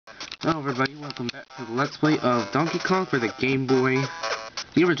Hello everybody, welcome back to the Let's Play of Donkey Kong for the Game Boy.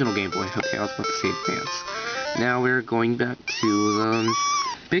 The original Game Boy. Okay, I was about to say Advance. Now we're going back to the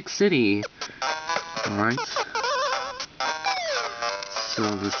big city. Alright. So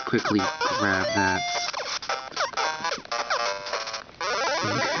let's quickly grab that.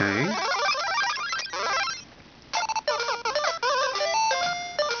 Okay.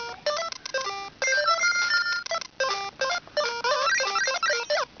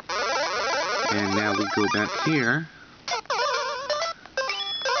 And now we go back here.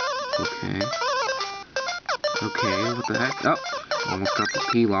 Okay. Okay, what the heck? Oh! Almost got the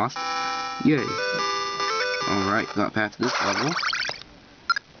key lost. Yay! Alright, got past this level.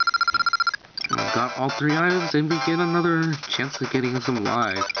 Got all 3 items, and we get another chance of getting some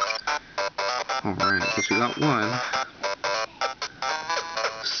live. Alright, guess we got 1.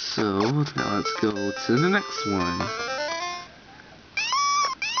 So, now let's go to the next one.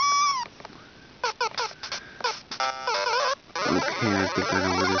 Okay, I think I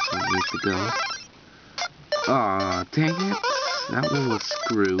know where this one needs to go. Aw, dang it. That one was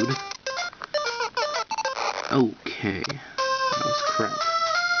screwed. Okay. That was crap.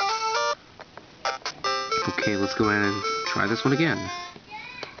 Okay, let's go ahead and try this one again.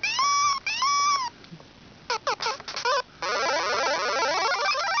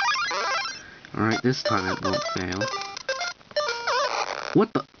 Alright, this time it won't fail.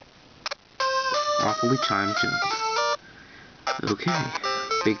 What the? Awfully chimed jump. Okay,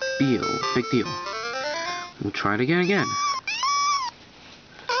 big deal. We'll try it again.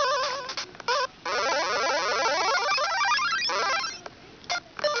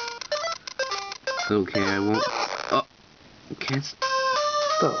 Okay, I won't. Oh, can't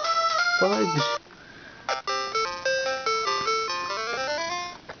stop. Fudge.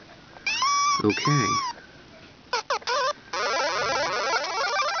 Okay.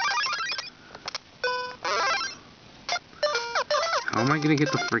 How am I gonna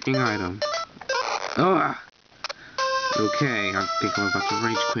get the freaking item? Ugh! Okay, I think I'm about to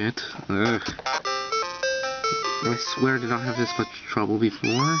rage quit. Ugh. I swear I did not have this much trouble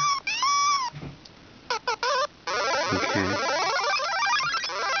before. Okay.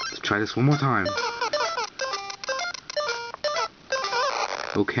 Let's try this one more time.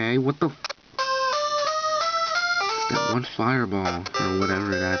 Okay, what the f— that one fireball, or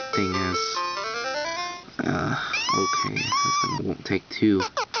whatever that thing is. Okay, this one won't take 2.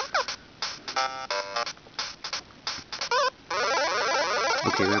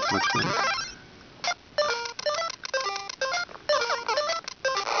 Okay, that's much better.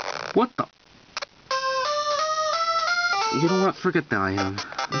 What the? You know what? Forget the item.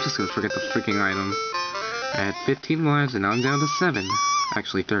 I'm just gonna forget the freaking item. I had 15 lives and now I'm down to 7.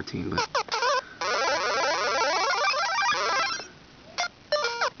 Actually 13, but...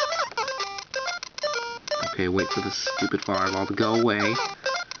 Okay, wait for the stupid fireball to go away.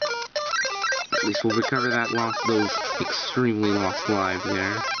 At least we'll recover that those extremely lost lives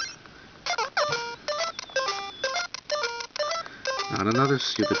there. Not another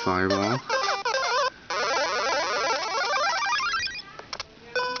stupid fireball.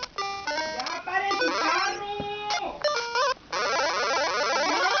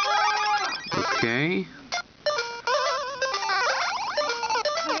 Okay.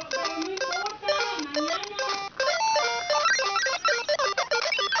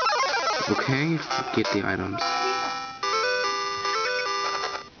 Okay, get the items.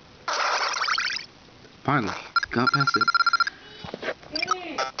 Finally, got past it.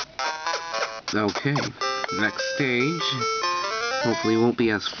 Okay, next stage. Hopefully it won't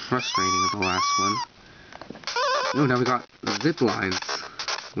be as frustrating as the last one. Oh, now we got zip lines,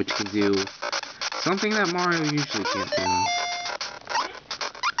 which can do something that Mario usually can't do.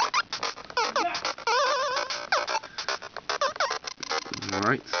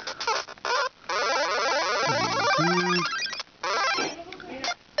 Alright.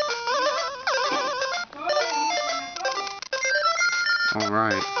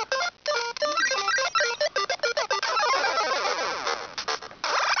 Alright.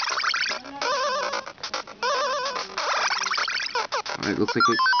 Alright, looks like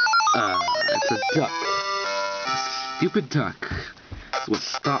it's a duck. A stupid duck. That's what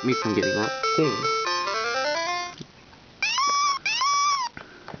stopped me from getting that thing.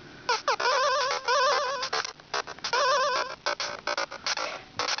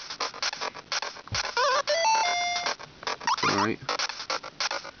 Alright.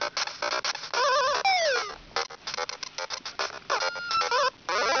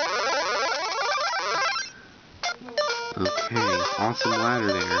 Okay, awesome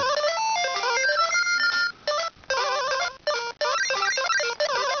ladder there.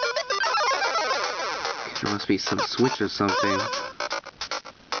 There must be some switch or something.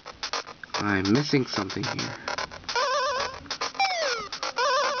 I'm missing something here.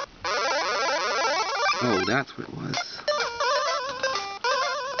 Oh, that's what it was.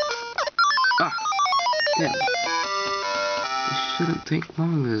 Ah! Damn. This shouldn't take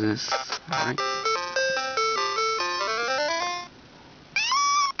long, does this? Alright.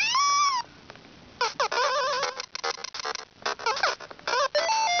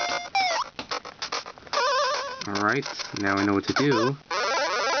 Alright, now I know what to do.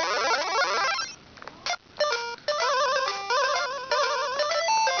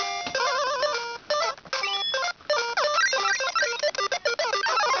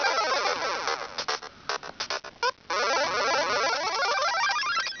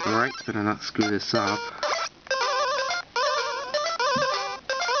 Alright, better not screw this up.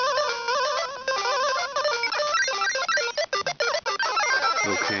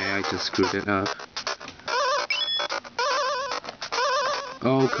 Okay, I just screwed it up.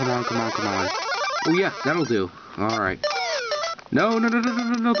 Oh, come on, come on, come on. Oh yeah, that'll do. Alright. No, no, no, no, no,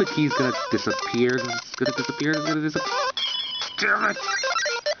 no, no, the key's gonna disappear. It's gonna disappear, it's gonna disappear. Damn it!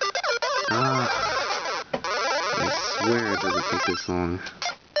 I swear it doesn't take this long.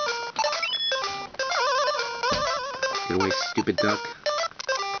 Get away, stupid duck.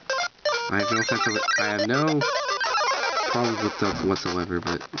 I have no sense of it. I have no problems with ducks whatsoever,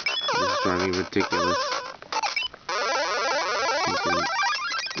 but this is driving me ridiculous.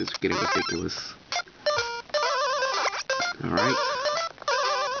 It's getting ridiculous. Alright.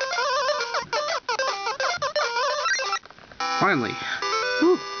 Finally!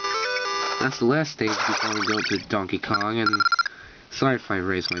 Whew. That's the last stage before we go to Donkey Kong, and sorry if I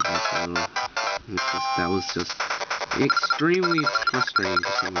raised my voice a little. That was just extremely frustrating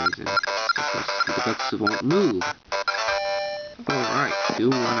for some reason. Because the ducks won't move. Alright, 2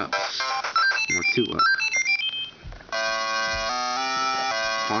 1-ups. Or 2 up.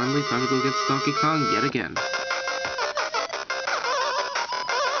 Finally, time to go against Donkey Kong yet again.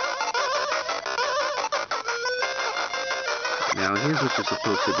 Now, here's what you're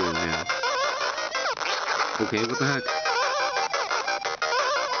supposed to do, man. Okay, what the heck?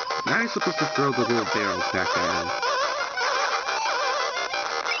 Now you're supposed to throw the little barrels back at him.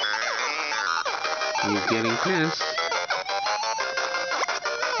 He's getting pissed.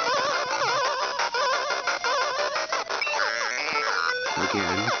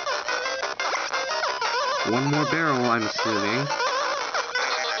 Again. One more barrel, I'm assuming.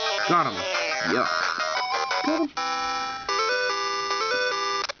 Got him. Yup. Got him.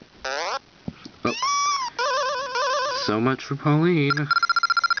 Oh. So much for Pauline.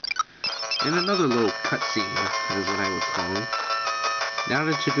 And another little cutscene, is what I would call it. Now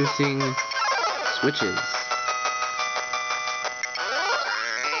introducing switches.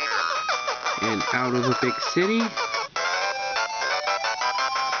 And out of a big city.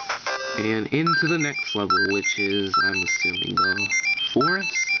 And into the next level, which is, I'm assuming, the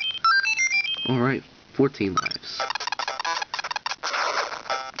forest? Alright, 14 lives.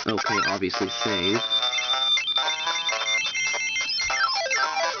 Okay, obviously save.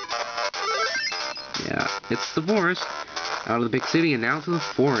 Yeah, it's the forest. Out of the big city and now to the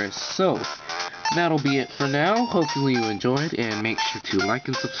forest. So, that'll be it for now. Hopefully you enjoyed, and make sure to like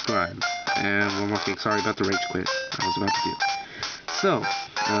and subscribe. And one more thing, sorry about the rage quit I was about to do. So,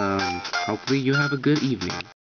 hopefully you have a good evening.